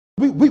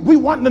We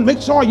want to make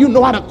sure you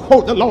know how to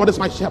quote, the Lord is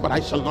my shepherd,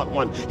 I shall not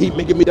want. He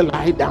maketh me to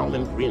lie down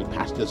in green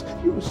pastures.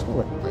 He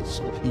restored my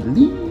soul. He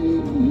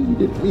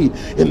leadeth me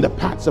in the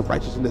paths of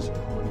righteousness.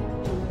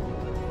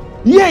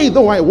 Yea,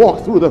 though I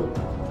walk through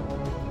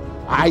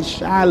I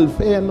shall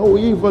fear no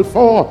evil,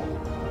 for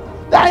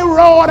thy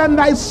rod and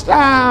thy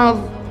staff.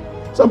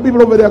 Some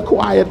people over there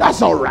quiet.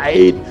 That's all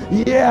right.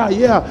 Yeah.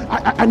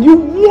 And you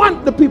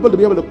want the people to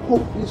be able to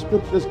quote these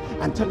scriptures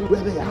and tell you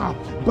where they are.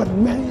 But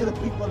many of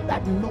the people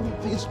that know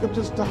these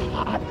scriptures to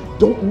heart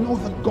don't know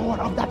the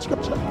God of that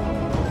scripture.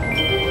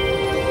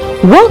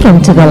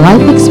 Welcome to the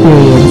Life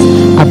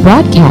Experience, a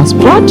broadcast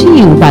brought to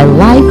you by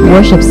Life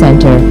Worship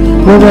Center,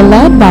 where we're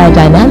led by a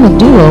dynamic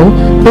duo,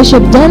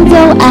 Bishop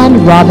Denzel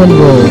and Robin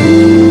Wool.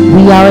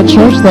 We are a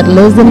church that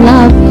lives in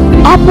love,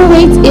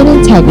 operates in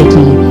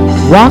integrity,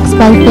 walks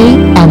by faith,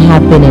 and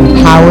have been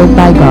empowered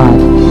by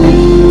God.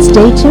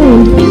 Stay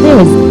tuned, there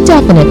is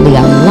definitely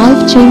a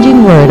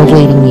life-changing word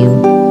awaiting you.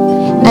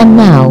 And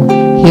now,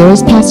 here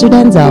is Pastor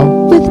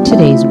Denzel with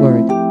today's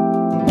word.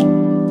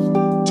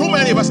 Too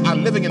many of us are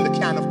living in the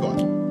can of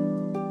God.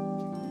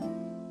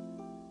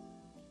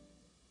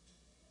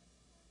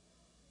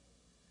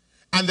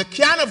 And the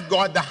can of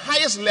God, the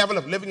highest level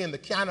of living in the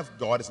can of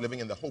God is living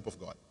in the hope of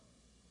God.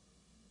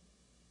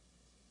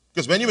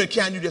 Because when you're in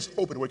can, you just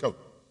hope it work out.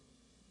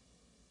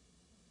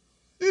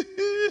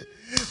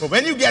 But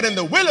when you get in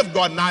the will of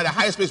God, now the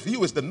highest place for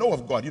you is the know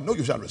of God. You know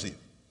you shall receive.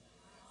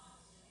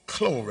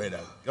 Glory to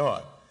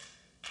God.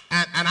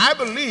 And I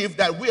believe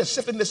that we are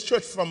shifting this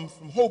church from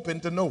hoping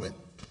to knowing.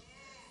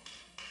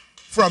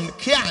 From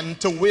can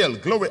to will.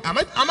 Glory. Am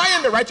I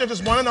in the right church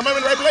this morning? Am I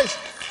in the right place?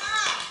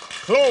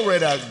 Glory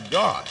to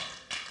God.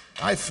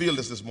 I feel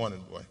this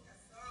morning, boy.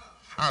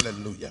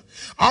 Hallelujah.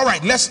 All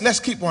right, let's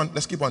keep on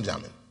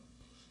jamming.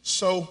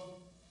 So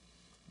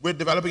we're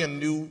developing a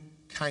new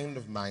kind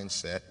of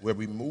mindset where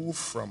we move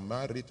from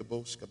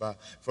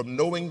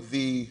knowing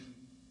the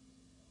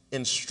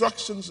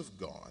instructions of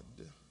God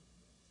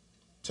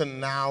to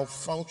now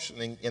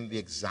functioning in the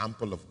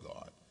example of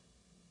God,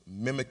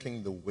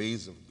 mimicking the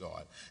ways of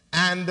God.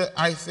 And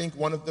I think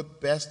one of the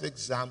best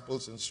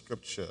examples in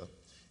Scripture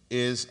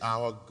is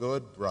our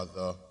good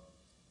brother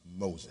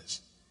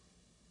Moses.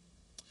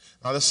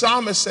 Now, the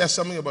psalmist says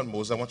something about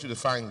Moses. I want you to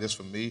find this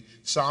for me.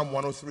 Psalm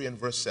 103 and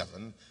verse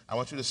 7. I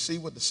want you to see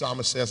what the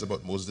psalmist says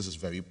about Moses. This is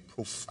very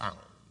profound.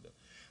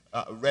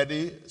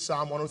 Ready?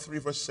 Psalm 103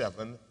 verse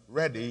 7.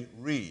 Ready?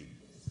 Read.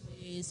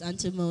 His ways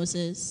unto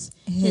Moses,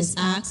 his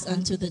acts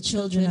unto the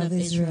children of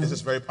Israel. This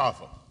is very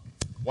powerful.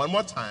 One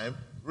more time.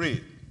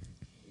 Read.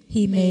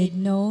 He made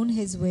known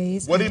his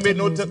ways. What did he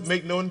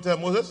make known to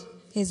Moses?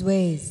 His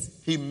ways.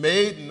 He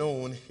made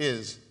known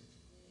his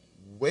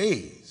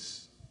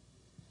ways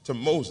to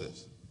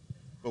Moses.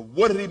 But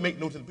what did he make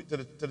known to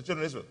the children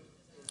of Israel?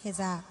 His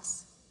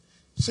acts.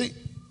 See,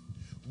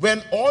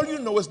 when all you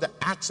know is the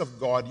acts of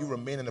God, you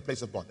remain in a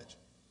place of bondage.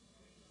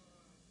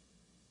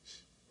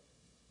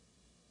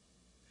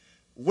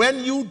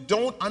 When you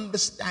don't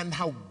understand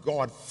how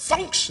God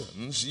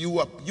functions,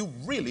 you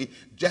really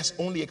just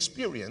only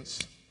experience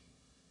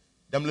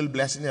them little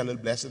blessing there,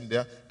 little blessing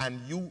there,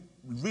 and you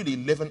really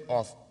living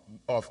off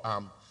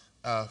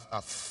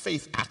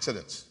faith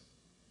accidents.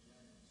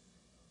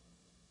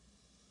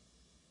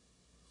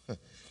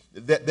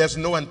 There's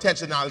no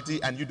intentionality,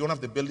 and you don't have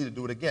the ability to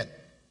do it again.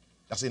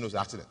 That's how you know it's an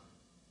accident.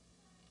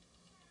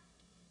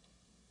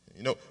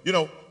 You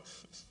know,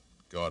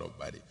 God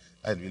Almighty,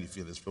 I really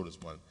feel this flow this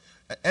morning.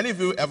 Any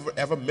of you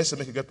ever miss to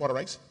make a good pot of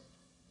rice?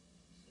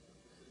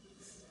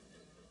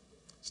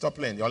 Stop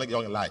playing, y'all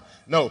gonna lie.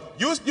 No,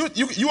 you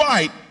all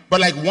right,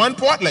 but like one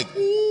pot, like,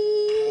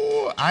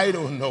 ooh, I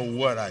don't know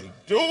what I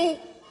do.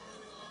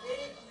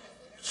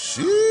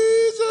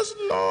 Jesus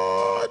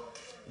Lord,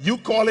 you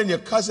calling your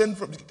cousin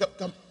from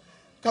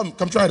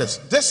come try this.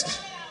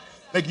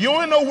 Like you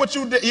don't know what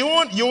you did. You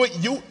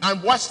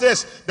and watch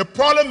this. The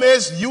problem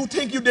is you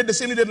think you did the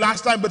same you did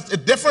last time, but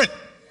it's different.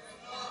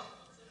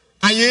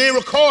 And you ain't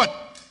record.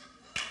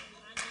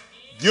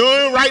 You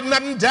ain't write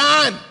nothing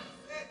down.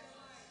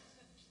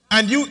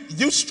 And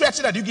you stretch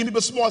it out. You give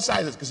people small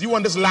sizes because you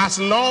want this last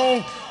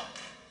long.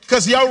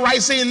 Because your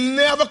rice ain't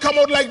never come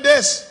out like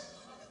this.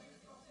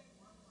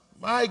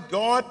 My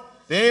God,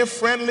 they ain't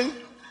friendly.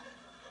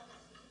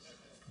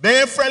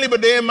 They ain't friendly,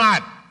 but they ain't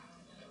mad.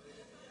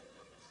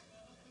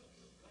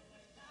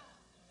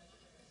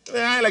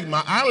 I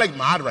don't like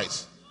mad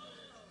rice.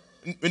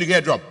 When you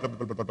get dropped, I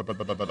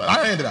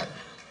ain't into that.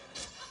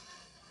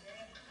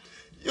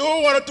 You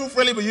want to too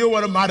friendly, but you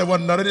want to mad at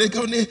one another. They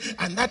come in,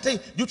 and that thing,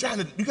 you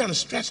trying to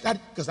stretch that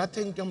because that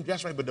thing come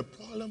just right. But the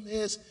problem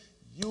is,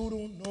 you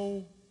don't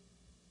know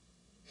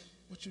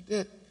what you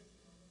did.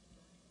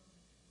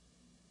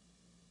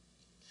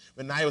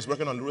 When Naya was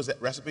working on Laura's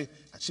recipe,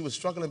 and she was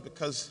struggling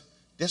because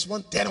this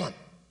one, dead one,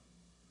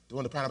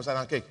 doing the pineapple side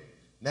down cake.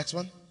 Next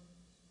one,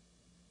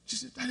 she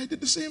said, Daddy, I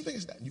did the same thing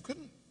as that. You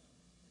couldn't.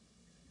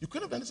 You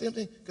couldn't have done the same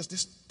thing because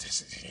this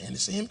ain't the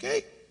same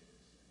cake.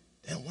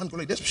 Then one go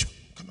like this.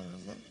 Come on.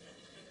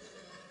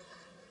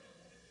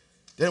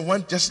 Then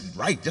one just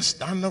right, just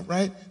standing up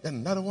right. Then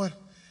another one.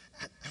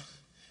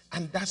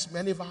 And that's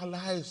many of our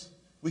lives.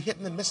 We're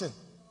hitting and missing.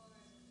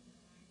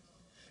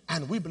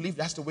 And we believe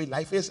that's the way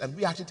life is. And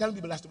we actually tell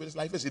people that's the way this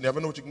life is. You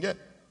never know what you can get.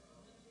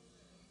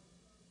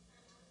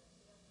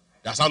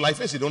 That's how life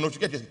is. You don't know what you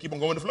get. Just keep on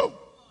going with the flow.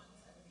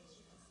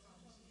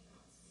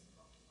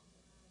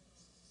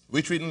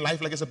 We're treating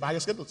life like it's a bag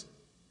of Skittles.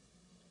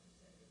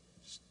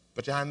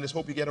 Put your hand in this,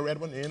 hope you get a red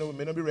one. You know, it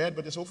may not be red,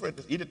 but just hope for it.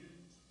 Just eat it.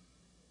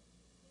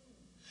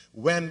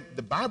 When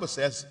the Bible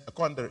says,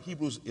 according to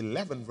Hebrews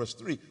 11, verse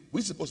 3,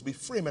 we're supposed to be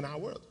framing our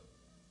world.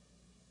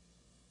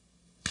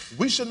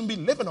 We shouldn't be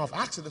living off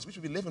accidents. We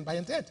should be living by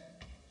intent.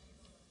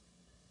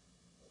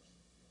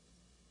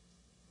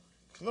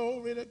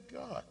 Glory to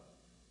God.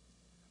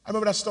 I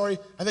remember that story.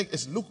 I think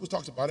it's Luke who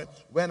talks about it.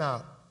 When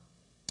oh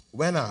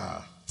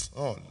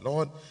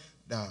Lord,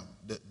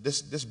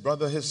 this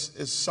brother,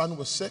 his son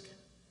was sick.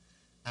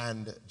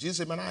 And Jesus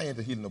said, man, I ain't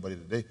to heal nobody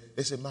today.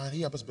 They said, man,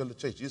 he helped us build a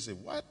church. Jesus said,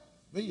 what?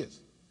 Where he is?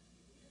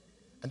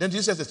 And then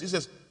Jesus says this.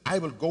 Jesus says, I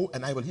will go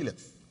and I will heal him.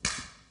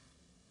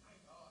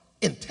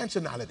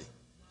 Intentionality.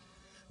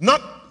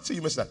 Not, see,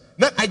 you missed that.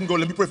 Not, I can go,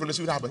 let me pray for him, let's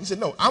see what happens. He said,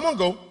 no, I'm going to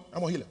go,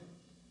 I'm going to heal him.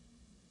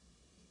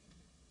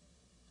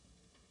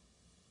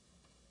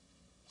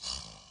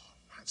 Oh,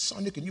 man,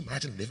 Sonia, can you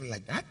imagine living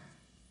like that?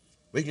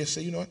 Where you can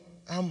say, you know what,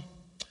 I'm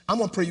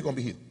going to pray you're going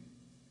to be healed.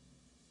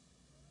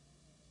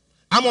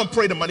 I'm going to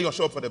pray the money will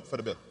show up for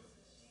the bill.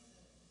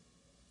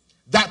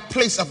 That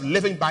place of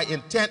living by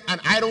intent, and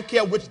I don't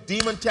care which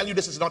demon tell you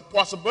this is not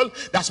possible.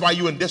 That's why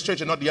you're in this church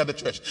and not the other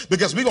church.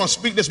 Because we're going to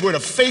speak this word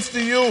of faith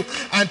to you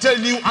until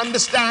you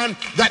understand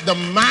that the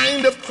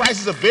mind of Christ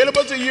is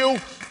available to you,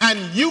 and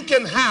you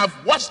can have,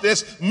 watch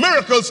this,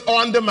 miracles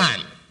on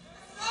demand.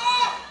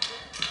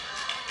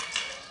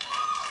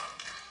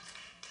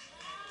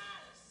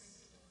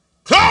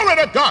 Glory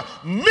to God.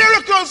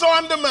 Miracles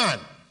on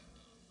demand.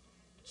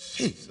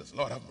 Jesus,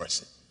 Lord have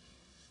mercy.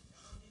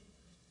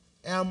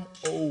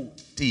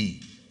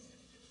 M-O-D.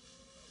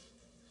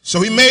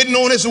 So he made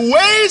known his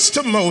ways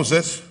to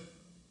Moses,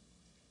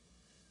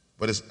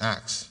 but his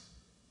acts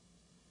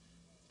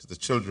to the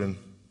children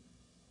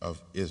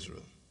of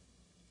Israel.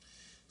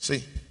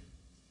 See,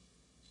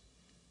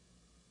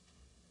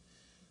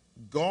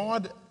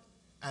 God,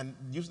 and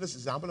using this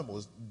example of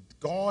Moses,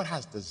 God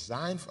has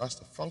designed for us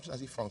to function as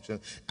he functioned,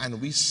 and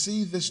we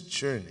see this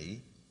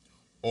journey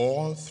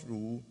all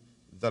through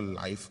the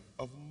life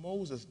of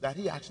Moses, that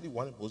he actually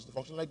wanted Moses to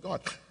function like God.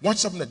 Watch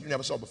something that you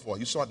never saw before.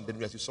 You saw it and didn't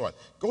realize you saw it.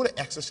 Go to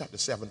Exodus chapter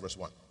 7, verse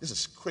 1. This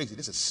is crazy.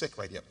 This is sick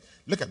right here.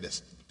 Look at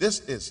this.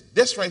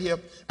 This right here.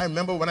 I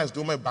remember when I was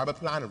doing my Bible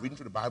plan and reading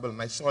through the Bible and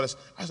I saw this,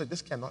 I was like,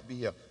 this cannot be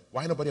here.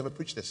 Why nobody ever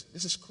preached this?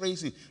 This is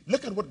crazy.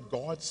 Look at what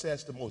God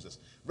says to Moses.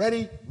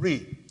 Ready?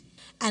 Read.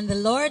 And the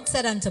Lord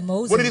said unto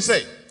Moses, What did he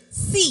say?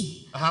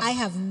 See, I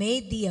have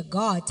made thee a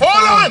God.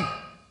 Hold on.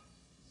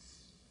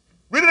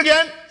 Read it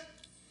again.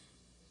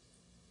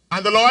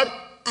 And the Lord?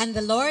 And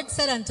the Lord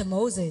said unto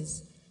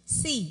Moses,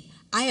 See,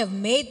 I have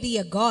made thee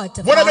a God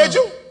to What follow. I made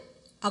you?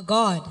 A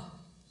God.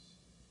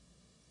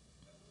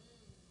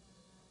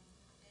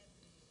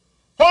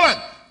 Hold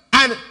on.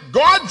 And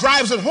God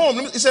drives it home.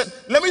 He said,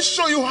 let me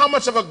show you how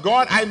much of a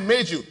God I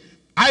made you.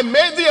 I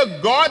made thee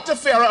a God to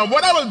Pharaoh, and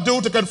what I will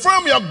do to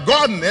confirm your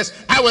godness,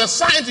 I will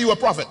assign to you a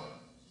prophet.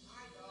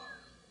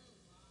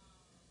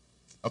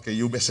 Okay,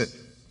 you miss it.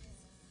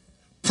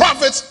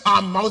 Prophets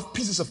are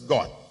mouthpieces of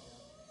God.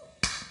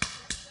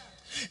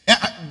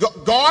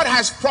 God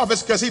has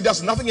prophets because he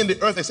does nothing in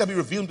the earth except he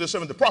reveals to the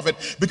servant the prophet,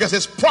 because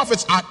his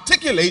prophets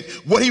articulate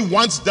what he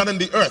wants done in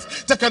the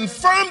earth. To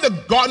confirm the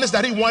godness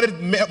that he wanted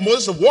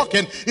Moses to walk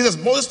in, he says,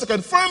 Moses, to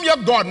confirm your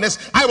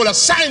godness, I will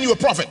assign you a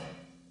prophet.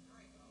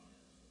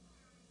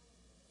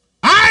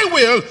 I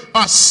will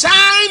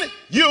assign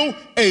you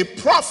a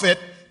prophet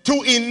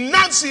to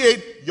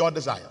enunciate your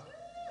desire.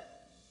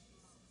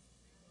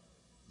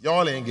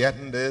 Y'all ain't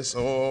getting this.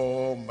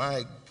 Oh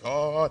my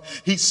God.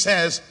 He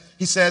says,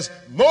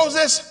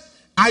 Moses,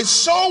 I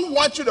so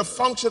want you to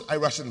function. I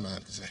Russian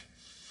man.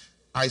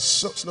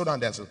 Slow down,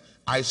 Denzel.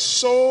 I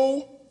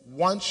so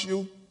want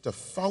you to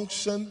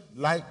function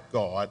like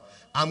God.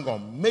 I'm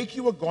going to make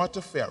you a God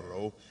to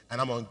Pharaoh,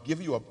 and I'm going to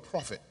give you a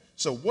prophet.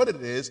 So what it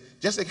is,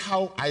 just like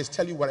how I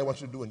tell you what I want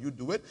you to do and you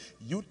do it,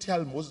 you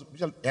tell Moses, you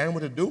tell Aaron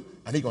what to do,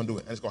 and he's going to do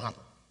it, and it's going to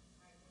happen.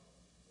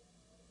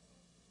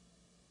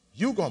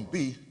 You're going to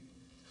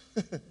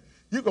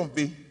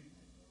be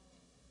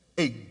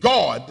a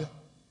God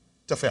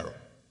to Pharaoh.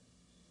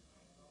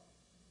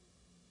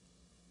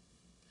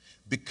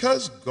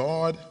 Because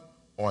God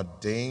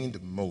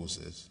ordained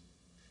Moses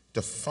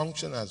to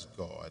function as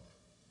God,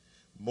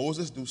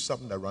 Moses do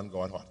something that run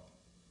God hard.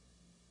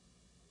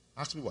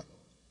 Ask me what?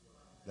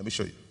 Let me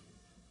show you.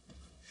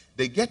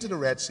 They get to the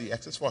Red Sea,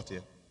 Exodus 14.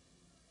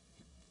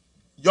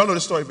 Y'all know the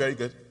story very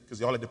good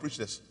because y'all had to preach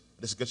this.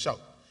 This is a good shout.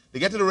 They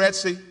get to the Red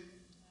Sea.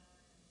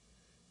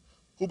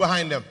 Who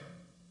behind them?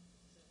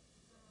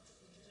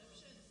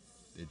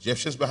 The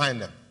Egyptians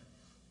behind them.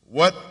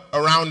 What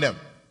around them?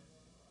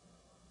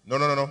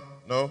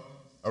 No.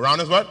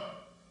 Around is what?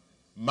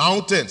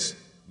 Mountains.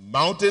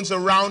 Mountains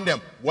around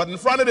them. What in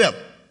front of them?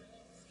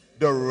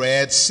 The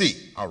Red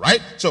Sea. All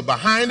right? So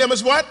behind them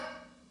is what?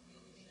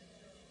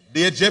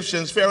 The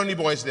Egyptians, Pharaoh and the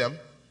boys, them.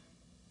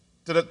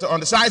 On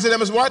the sides of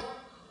them is what?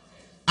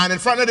 And in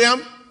front of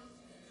them,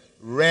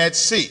 Red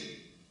Sea.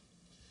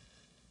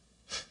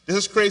 This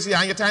is crazy.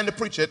 I ain't got time to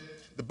preach it.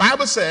 The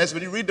Bible says,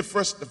 when you read the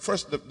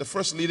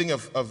first leading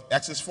of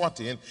Exodus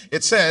 14,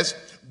 it says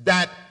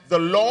that the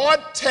Lord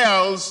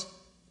tells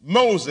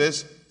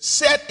Moses,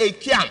 set a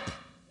camp.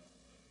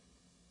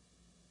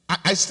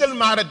 I still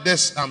mad at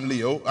this,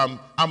 Leo. I'm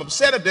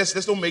upset at this.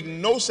 This don't make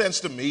no sense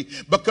to me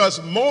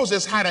because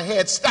Moses had a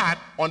head start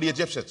on the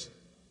Egyptians.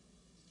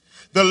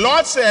 The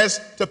Lord says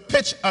to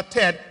pitch a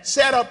tent,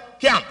 set up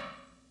camp.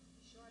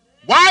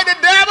 Why the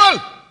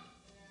devil?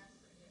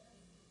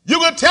 You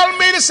gonna tell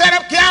me to set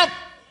up camp?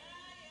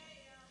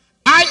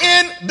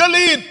 I in the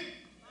lead.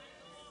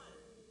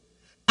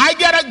 I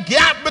get a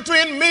gap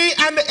between me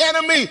and the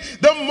enemy.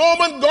 The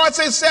moment God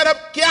says set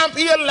up camp,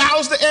 he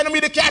allows the enemy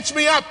to catch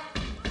me up.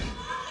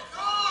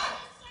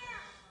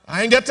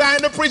 I ain't got time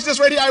to preach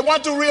this right here. I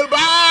want to real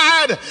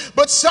bad.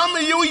 But some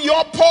of you,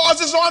 your pause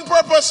is on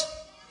purpose.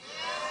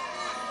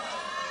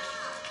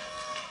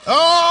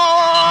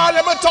 Oh,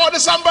 let me talk to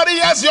somebody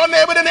else. Your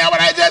neighbor didn't hear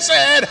what I just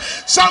said.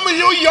 Some of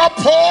you, your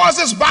pause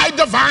is by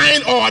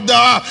divine order.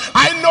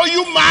 I know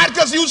you mad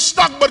because you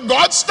stuck, but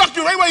God stuck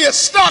you right where you're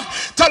stuck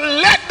to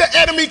let the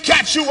enemy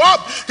catch you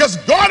up. Because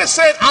God is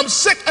saying, I'm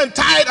sick and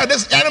tired of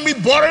this enemy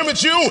bothering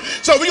with you.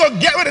 So we're going to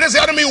get rid of this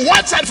enemy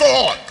once and for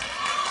all.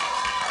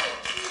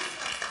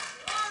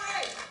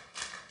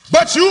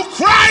 But you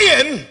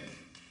crying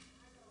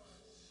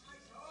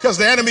because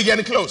the enemy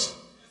getting close.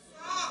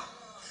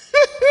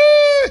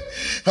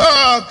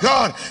 Oh,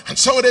 God. And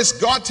so it is.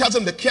 God tells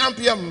him to camp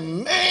here.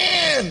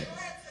 Man.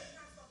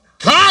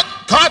 God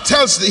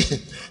tells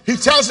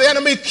the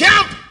enemy,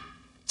 camp.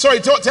 Sorry,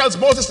 he tells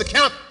Moses to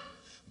camp.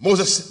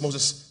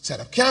 Moses set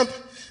up camp.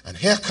 And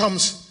here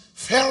comes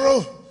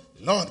Pharaoh,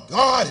 Lord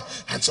God.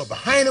 And so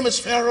behind him is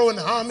Pharaoh and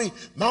the army.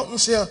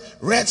 Mountains here,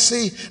 Red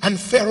Sea. And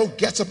Pharaoh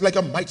gets up like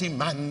a mighty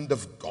man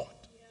of God.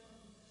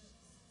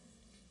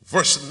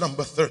 Verse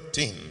number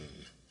 13.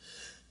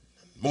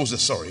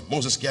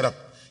 Moses get up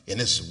in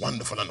his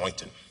wonderful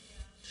anointing.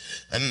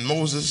 And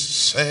Moses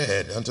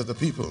said unto the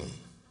people,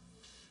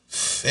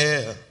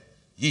 fear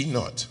ye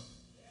not.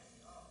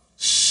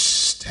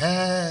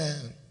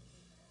 Stand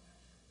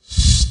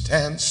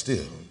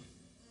still.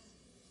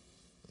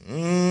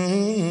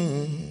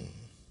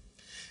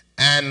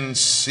 And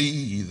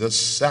see the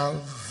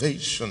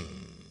salvation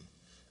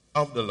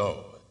of the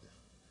Lord.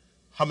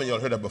 How many of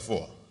y'all heard that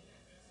before?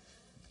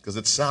 Because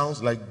it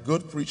sounds like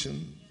good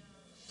preaching.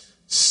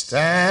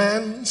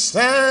 Stand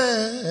still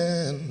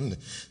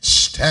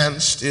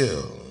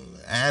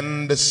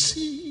and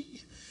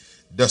see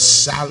the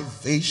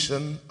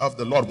salvation of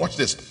the Lord. Watch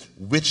this.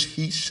 Which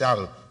he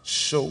shall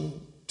show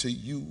to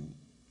you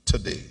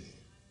today.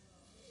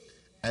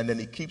 And then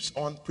he keeps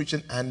on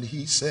preaching and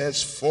he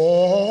says,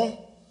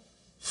 for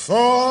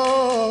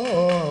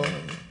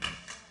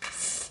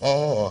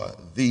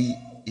the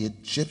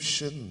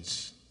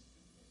Egyptians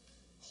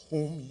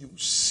whom you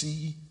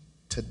see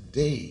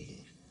today,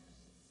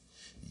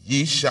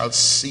 ye shall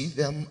see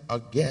them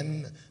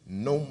again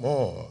no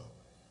more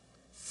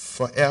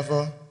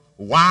forever.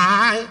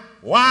 Why?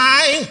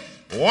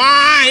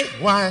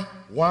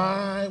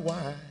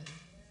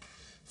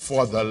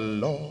 For the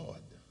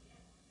Lord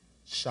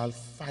shall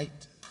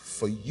fight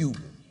for you,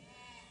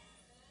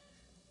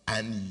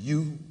 and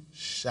you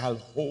shall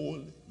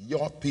hold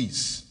your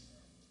peace.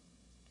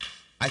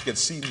 I can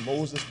see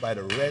Moses by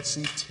the Red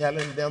Sea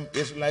telling them,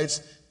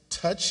 Israelites,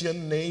 touch your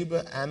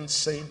neighbor and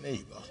say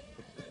neighbor.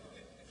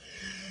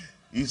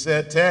 He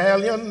said,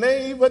 tell your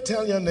neighbor,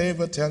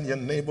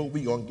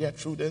 we gonna get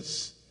through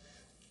this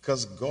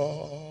because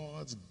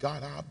God's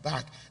got our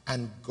back.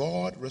 And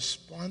God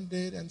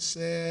responded and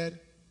said,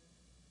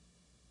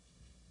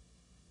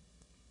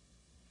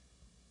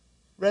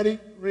 ready?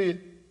 Read.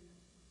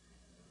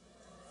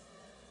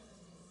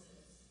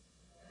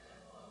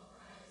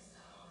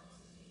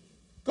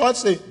 God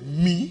said,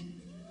 me?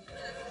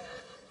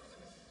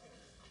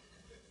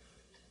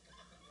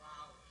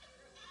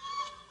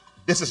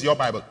 This is your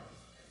Bible.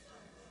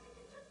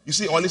 You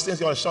see all these things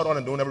you want to shout on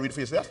and don't ever read for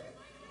yourself?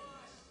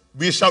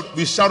 We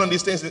shout on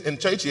these things in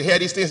church. You hear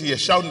these things and you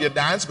shout and you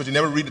dance, but you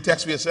never read the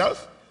text for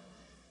yourself.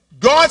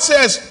 God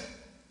says,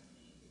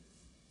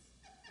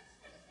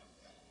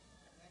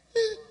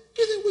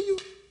 what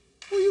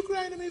are you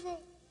crying to me for?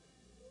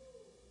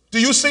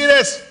 Do you see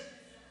this?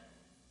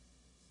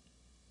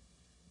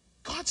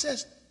 God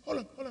says, hold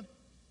on.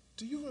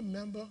 Do you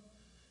remember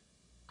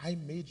I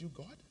made you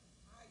God?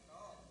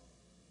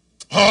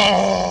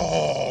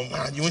 Oh,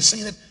 man, you ain't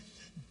saying it.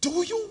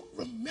 Do you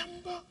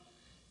remember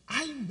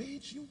I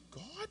made you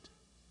God?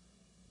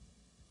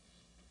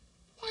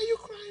 Why are you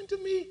crying to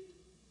me,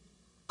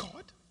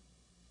 God?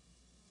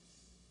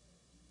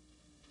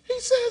 He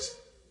says,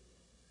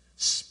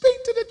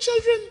 speak to the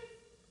children,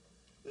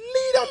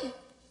 lead them,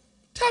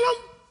 tell them,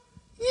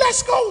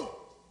 let's go.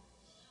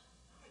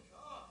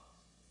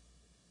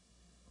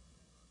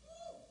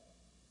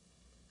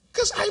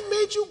 Because I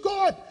made you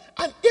God.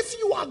 And if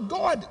you are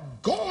God,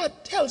 God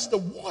tells the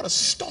water,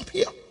 stop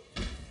here.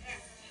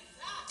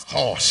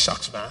 Oh,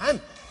 shucks,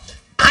 man.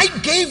 I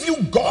gave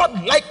you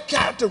God-like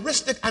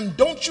characteristic, and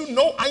don't you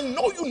know? I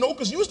know you know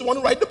because you was the one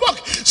who wrote the book.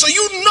 So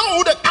you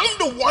know that I'm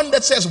the one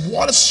that says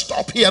water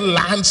stop here,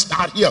 land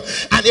start here.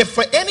 And if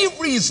for any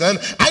reason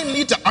I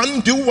need to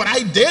undo what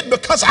I did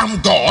because I'm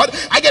God,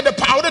 I get the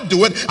power to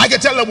do it. I can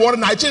tell the water,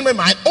 now I change my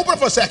mind, open it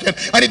for a second.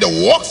 I need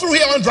to walk through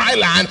here on dry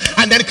land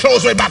and then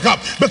close right back up.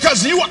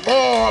 Because you are,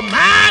 oh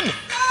man.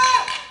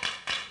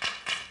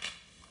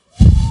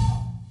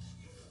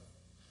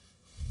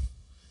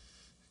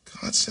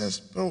 God says,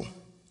 bro,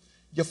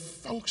 you're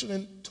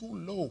functioning too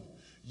low.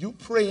 You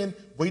praying,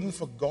 waiting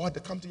for God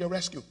to come to your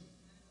rescue.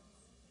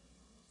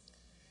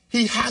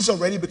 He has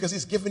already, because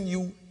he's given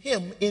you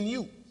him in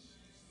you.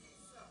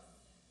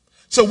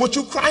 So what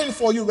you crying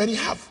for, you already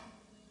have.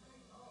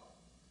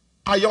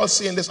 Are y'all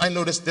seeing this? I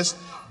know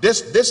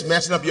this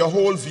messing up your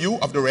whole view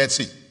of the Red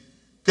Sea.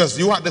 Because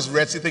you had this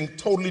Red Sea thing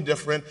totally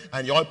different,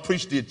 and y'all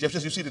preach the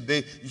Egyptians you see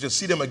today, you should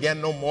see them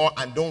again no more,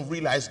 and don't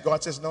realize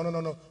God says, no,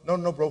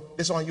 bro,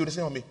 this is on you, this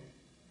is on me.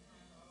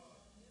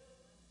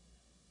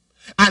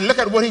 And look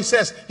at what he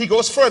says. He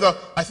goes further.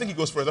 I think he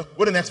goes further.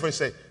 What did the next verse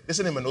say? This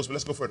isn't in my notes, but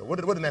let's go further. What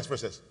did the next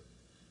verse says?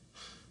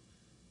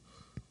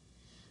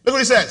 Look what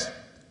he says.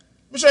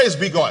 Let me show you his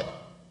be God.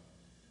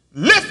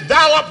 Lift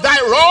thou up thy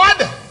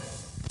rod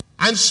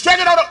and stretch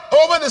it out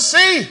over the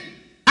sea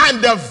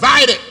and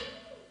divide it.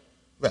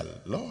 Well,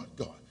 Lord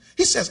God.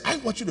 He says, I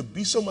want you to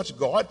be so much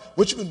God.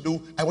 What you can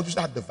do, I want you to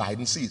start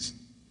dividing seas.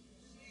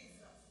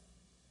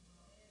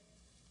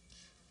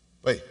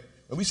 Wait,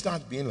 when we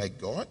start being like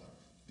God,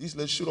 these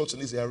little shootouts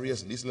in these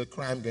areas and these little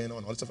crime going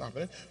on, all this stuff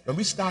happening, when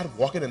we start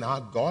walking in our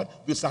God,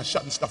 we'll start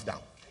shutting stuff down.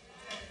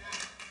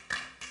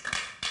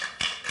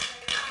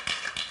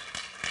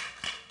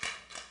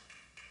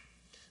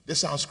 This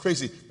sounds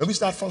crazy. When we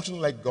start functioning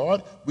like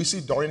God, we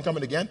see Dorian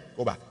coming again,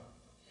 go back.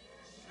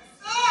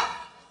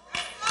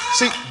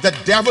 See, the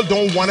devil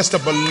don't want us to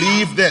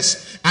believe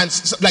this. And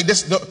so, like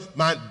this, no,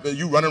 man,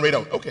 you running right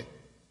out. Okay.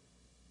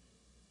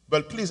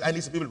 But please, I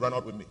need some people to run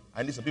out with me.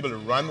 I need some people to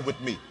run with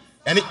me.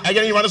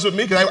 Any runners with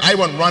me? Because I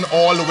want to run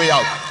all the way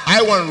out.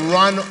 I want to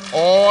run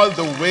all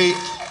the way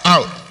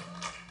out.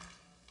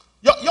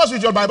 Yours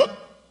read your Bible?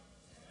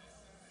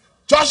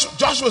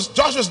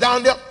 Joshua's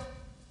down there.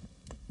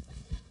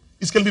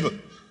 He's killing people.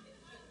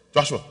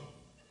 Joshua.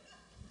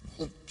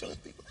 Killing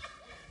people.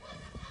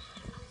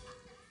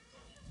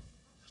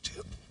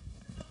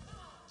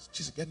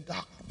 Jesus getting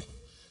dark.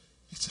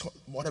 He's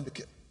more than the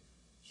kid.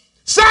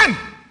 Son!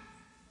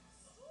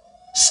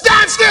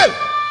 Stand still!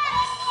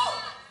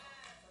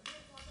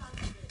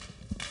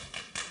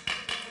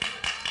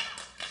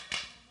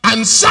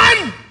 And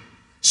son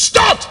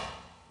stopped.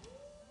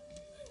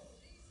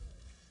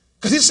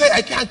 Because he said,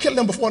 I can't kill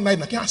them before night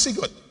and I can't see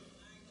good.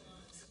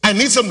 I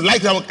need some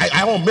light.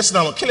 I won't miss them.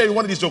 I'm going to kill every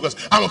one of these jokers.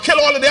 I'm going to kill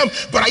all of them,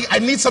 but I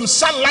need some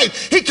sunlight.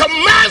 He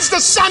commands the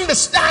sun to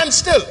stand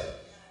still.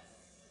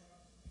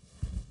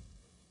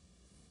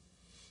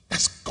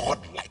 That's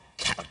God-like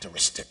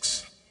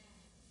characteristics.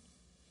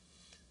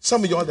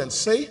 Some of y'all then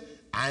say,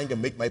 I ain't going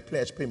to make my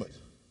pledge payment.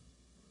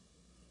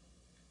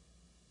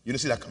 You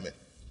didn't see that coming.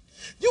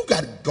 You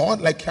got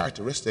God-like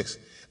characteristics,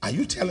 and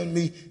you telling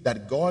me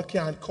that God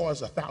can't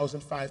cause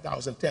 $1,000,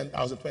 $5,000,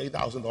 $10,000,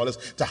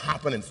 $20,000 to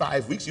happen in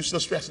 5 weeks? You still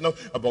stressing out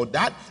about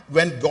that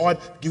when God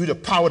give you the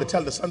power to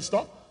tell the sun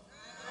stop?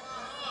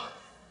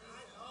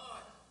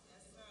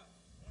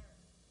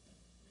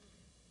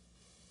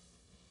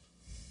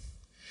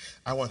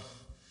 I want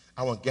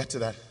to get to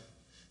that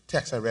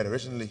text I read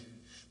originally,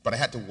 but I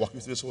had to walk you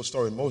through this whole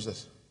story of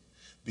Moses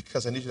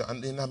because I need you to.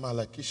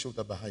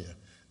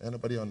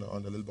 Anybody on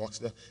the little box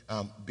there?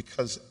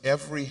 Because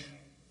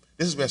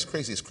this is where it's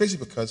crazy. It's crazy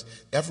because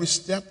every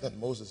step that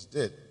Moses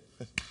did,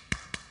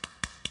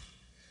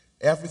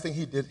 everything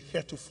he did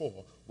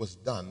heretofore was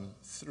done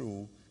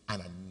through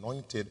an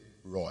anointed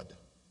rod.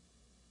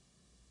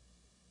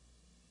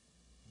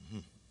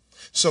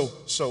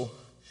 So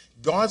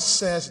God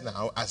says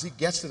now, as he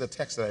gets to the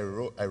text that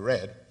I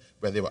read,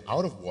 where they were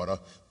out of water,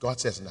 God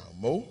says now,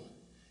 Mo,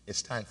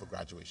 it's time for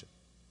graduation.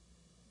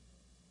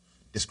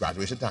 This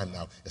graduation time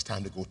now, it's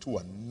time to go to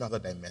another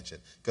dimension.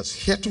 Because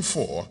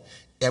heretofore,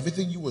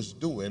 everything you was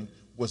doing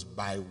was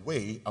by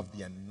way of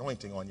the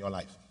anointing on your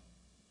life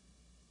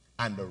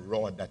and the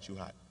rod that you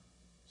had.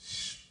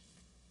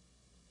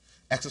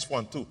 Exodus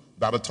 1:2, the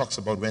Bible talks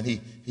about when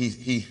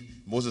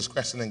Moses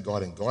questioning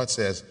God, and God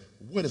says,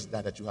 what is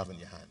that you have in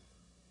your hand?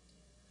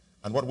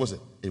 And what was it?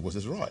 It was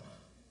his rod.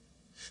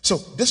 So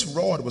this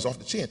rod was off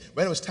the chain.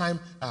 When it was time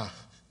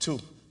to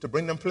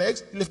bring them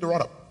plagues, he lifted the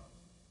rod up.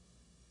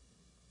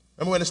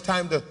 Remember when it's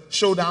time to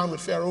show down with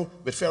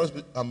Pharaoh's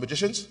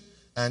magicians,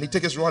 and he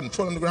took his rod and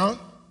threw it on the ground,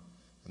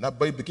 and that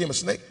baby became a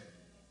snake?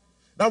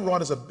 That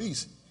rod is a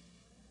beast.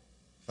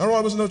 That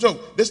rod was no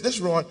joke. This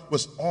rod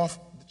was off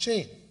the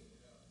chain.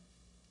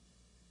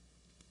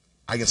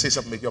 I can say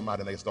something make you mad,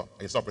 and I can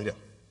stop right here.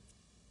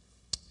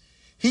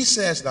 He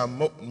says that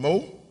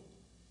Mo,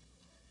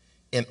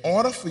 in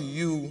order for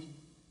you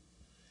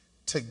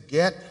to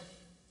get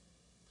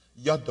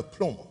your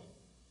diploma,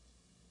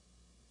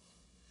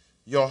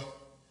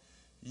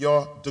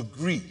 your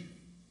degree,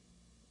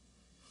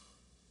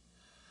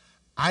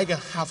 I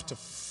gonna have to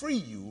free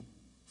you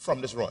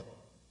from this rod.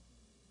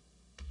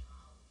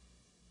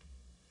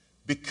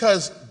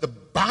 Because the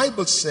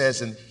Bible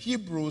says in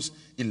Hebrews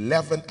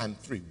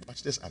 11:3,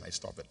 watch this and I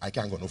stop it. I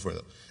can't go no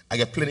further. I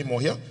get plenty more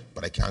here,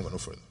 but I can't go no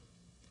further.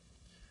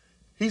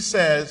 He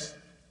says,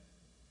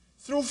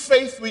 through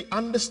faith we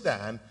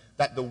understand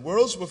that the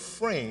worlds were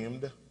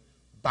framed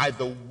by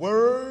the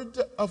word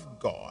of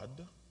God,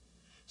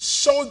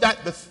 so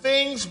that the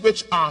things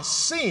which are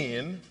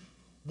seen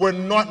were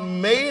not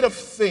made of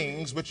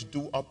things which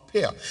do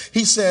appear.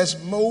 He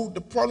says, Mo,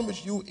 the problem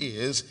with you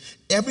is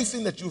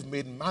everything that you've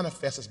made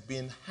manifest has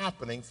been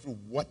happening through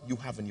what you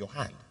have in your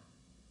hand.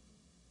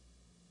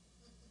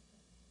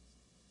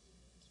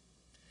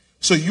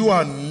 So you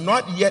are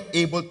not yet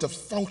able to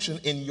function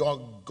in your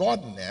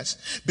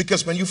godness,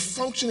 because when you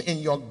function in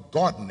your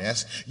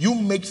godness, you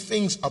make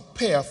things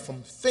appear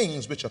from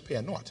things which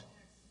appear not.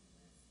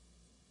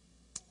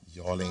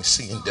 Y'all ain't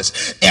seeing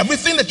this.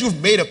 Everything that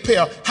you've made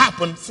appear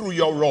happened through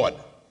your rod.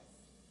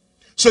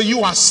 So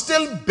you are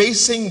still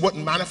basing what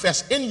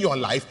manifests in your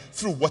life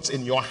through what's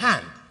in your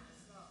hand.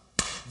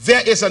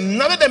 There is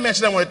another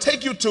dimension I want to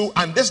take you to,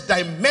 and this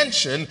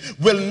dimension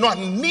will not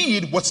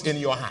need what's in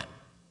your hand.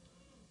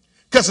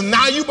 Because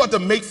now you're about to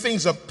make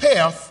things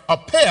appear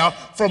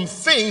from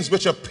things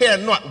which appear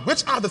not.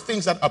 Which are the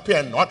things that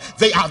appear not?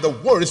 They are the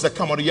words that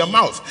come out of your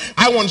mouth.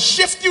 I want to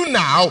shift you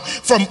now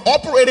from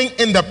operating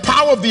in the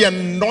power of the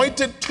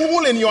anointed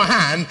tool in your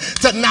hand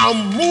to now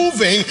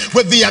moving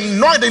with the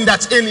anointing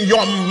that's in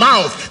your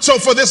mouth. So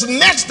for this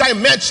next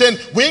dimension,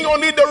 we ain't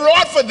going to need the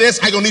rod for this.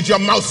 I going to need your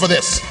mouth for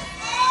this.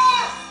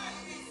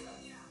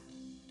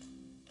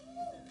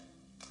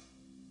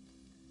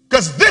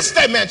 Because this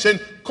dimension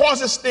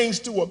causes things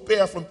to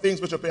appear from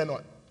things which appear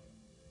not.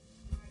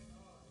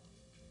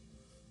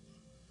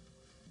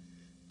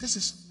 This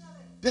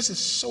is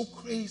so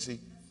crazy.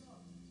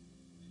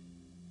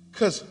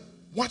 Because,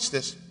 watch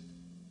this.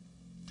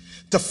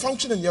 To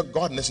function in your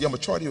godness, your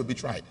maturity will be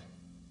tried.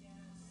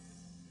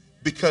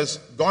 Because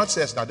God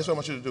says, now this is what I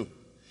want you to do.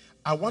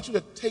 I want you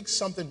to take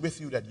something with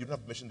you that you don't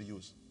have permission to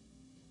use.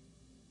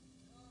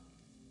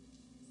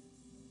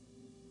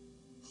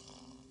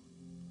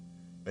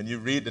 When you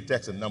read the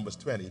text in Numbers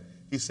 20,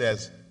 he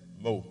says,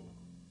 Mo,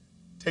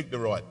 take the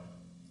rod,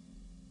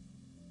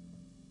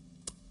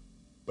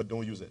 but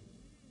don't use it.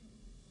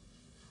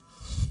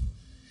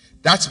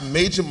 That's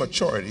major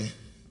maturity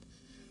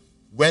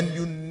when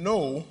you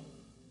know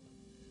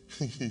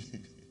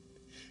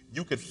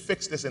you could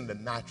fix this in the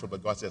natural,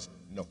 but God says,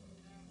 no.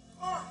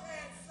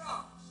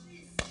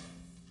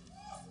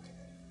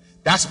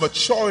 That's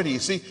maturity.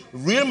 See,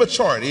 real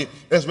maturity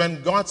is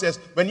when God says,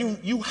 when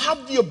you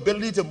have the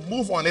ability to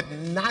move on it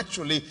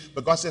naturally,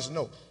 but God says,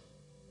 no.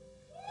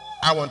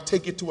 I want to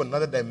take you to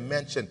another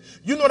dimension.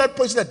 You know that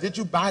person that did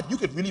you bad, you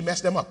could really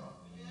mess them up.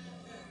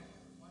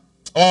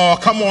 Oh,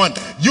 come on.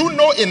 You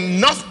know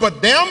enough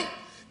but them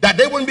that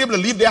they wouldn't be able to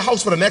leave their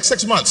house for the next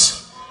 6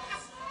 months.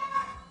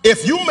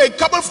 If you make a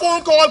couple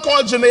phone calls,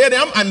 call Janae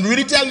them and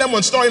really tell them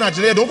one story, not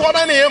Janae, don't call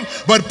my name,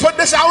 but put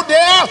this out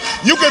there,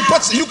 you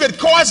could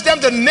cause them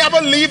to never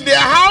leave their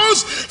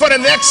house for the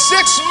next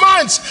 6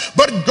 months.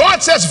 But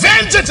God says,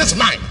 vengeance is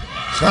mine.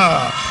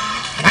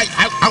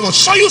 I will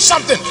show you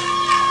something.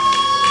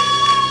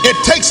 It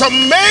takes a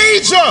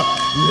major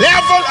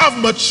level of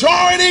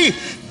maturity.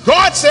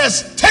 God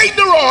says, take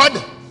the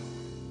rod,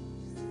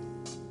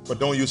 but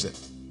don't use it.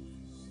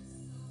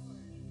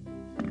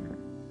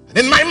 And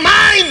in my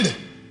mind,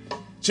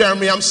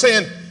 Jeremy, I'm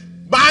saying,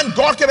 man,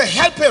 God could have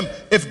helped him.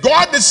 If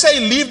God did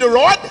say, leave the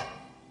rod,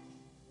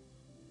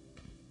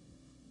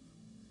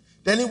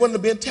 then he wouldn't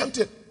have been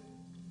tempted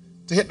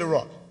to hit the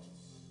rod.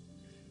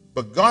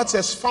 But God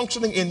says,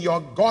 functioning in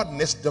your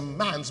godness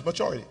demands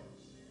maturity.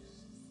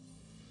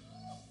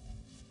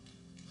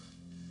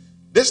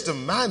 This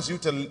demands you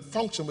to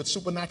function with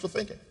supernatural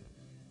thinking.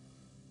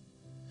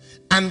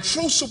 And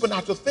true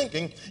supernatural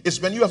thinking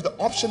is when you have the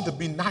option to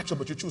be natural,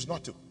 but you choose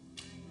not to.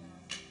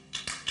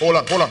 Hold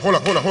on.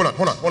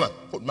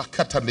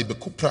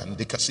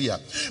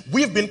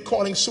 We've been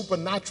calling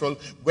supernatural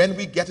when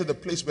we get to the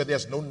place where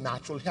there's no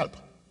natural help.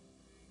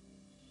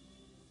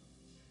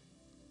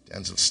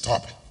 Denzel,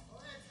 stop it.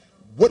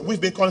 What we've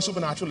been calling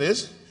supernatural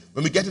is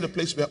when we get to the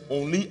place where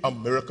only a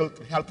miracle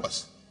can help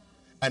us.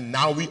 And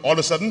now we all of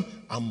a sudden,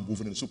 I'm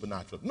moving in the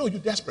supernatural. No, you're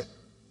desperate.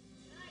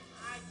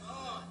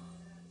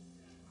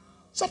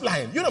 Stop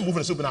lying. You're not moving in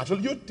the supernatural.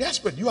 You're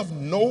desperate. You have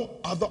no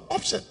other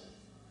option.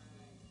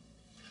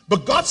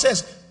 But God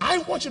says, I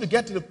want you to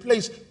get to the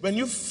place when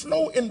you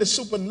flow in the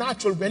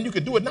supernatural, when you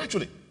can do it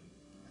naturally.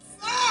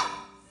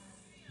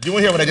 You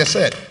won't hear what I just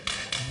said.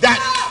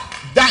 That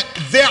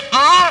there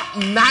are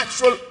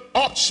natural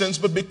options,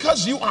 but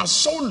because you are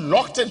so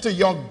locked into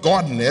your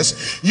godness,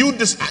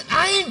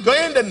 I ain't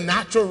going the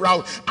natural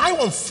route. I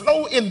will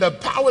flow in the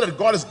power that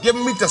God has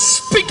given me to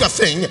speak a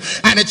thing,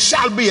 and it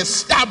shall be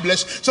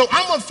established. So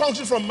I'm going to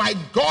function from my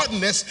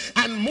godness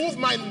and move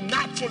my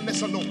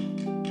naturalness alone.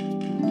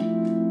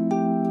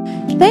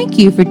 Thank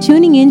you for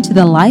tuning in to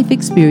the Life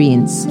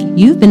Experience.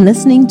 You've been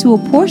listening to a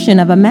portion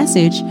of a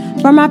message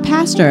from our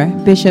pastor,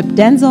 Bishop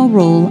Denzel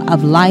Rolle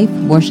of Life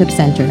Worship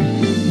Center.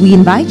 We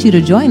invite you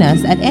to join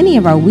us at any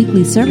of our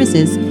weekly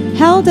services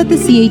held at the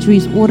C.H.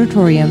 Reeves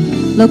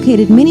Auditorium,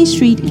 located Minnie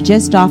Street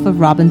just off of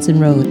Robinson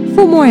Road.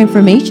 For more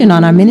information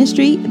on our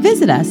ministry,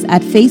 visit us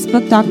at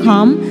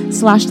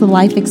facebook.com/The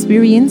Life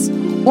Experience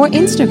or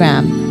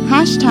Instagram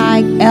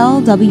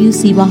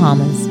 #LWC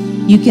Bahamas.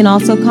 You can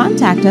also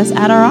contact us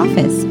at our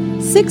office,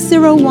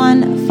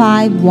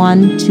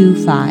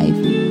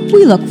 601-5125.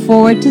 We look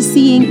forward to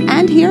seeing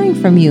and hearing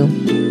from you.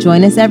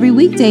 Join us every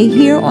weekday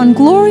here on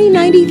Glory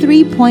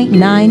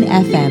 93.9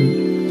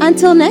 FM.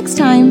 Until next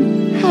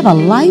time, have a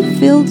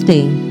life-filled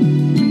day.